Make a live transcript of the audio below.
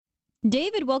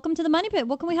David, welcome to the Money Pit.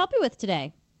 What can we help you with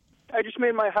today? I just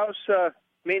made my house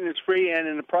maintenance-free, and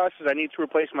in the process, I need to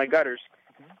replace my gutters.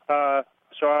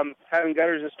 So I'm having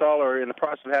gutters installed, or in the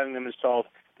process of having them installed.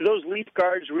 Do those leaf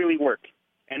guards really work?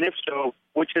 And if so,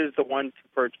 which is the one to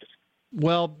purchase?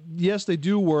 Well, yes, they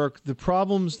do work. The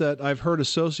problems that I've heard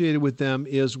associated with them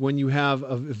is when you have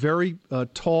a very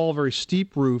tall, very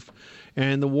steep roof,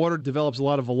 and the water develops a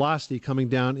lot of velocity coming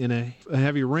down in a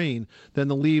heavy rain, then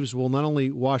the leaves will not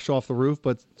only wash off the roof,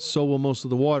 but so will most of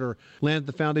the water, land at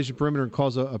the foundation perimeter and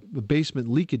cause a basement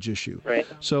leakage issue. Right.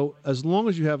 So as long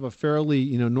as you have a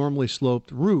fairly, normally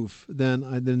sloped roof,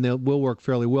 then they will work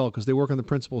fairly well, because they work on the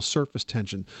principle of surface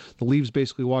tension. The leaves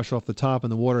basically wash off the top,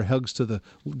 and the water hugs to the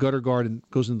gutter guard and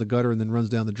goes into the gutter and then runs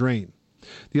down the drain.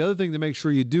 The other thing to make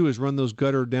sure you do is run those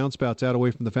gutter downspouts out away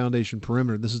from the foundation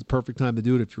perimeter. This is the perfect time to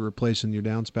do it if you're replacing your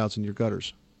downspouts and your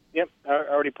gutters. Yep, I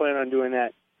already plan on doing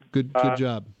that. Good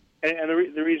job. And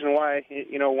the reason why,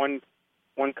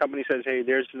 one company says, hey,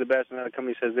 theirs is the best, another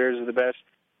company says theirs is the best.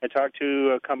 I talked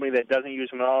to a company that doesn't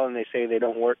use them at all, and they say they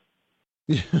don't work.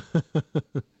 Yeah,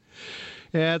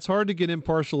 it's hard to get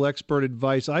impartial expert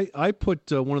advice. I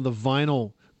put one of the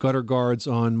vinyl gutter guards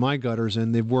on my gutters,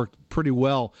 and they've worked pretty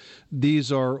well.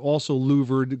 These are also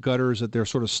louvered gutters that they're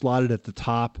sort of slotted at the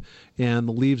top, and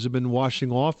the leaves have been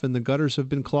washing off, and the gutters have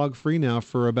been clog-free now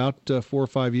for about 4 or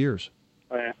 5 years.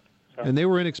 Oh, yeah. And they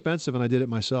were inexpensive, and I did it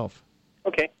myself.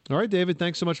 Okay. All right, David,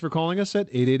 thanks so much for calling us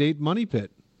at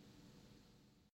 888-MONEY-PIT.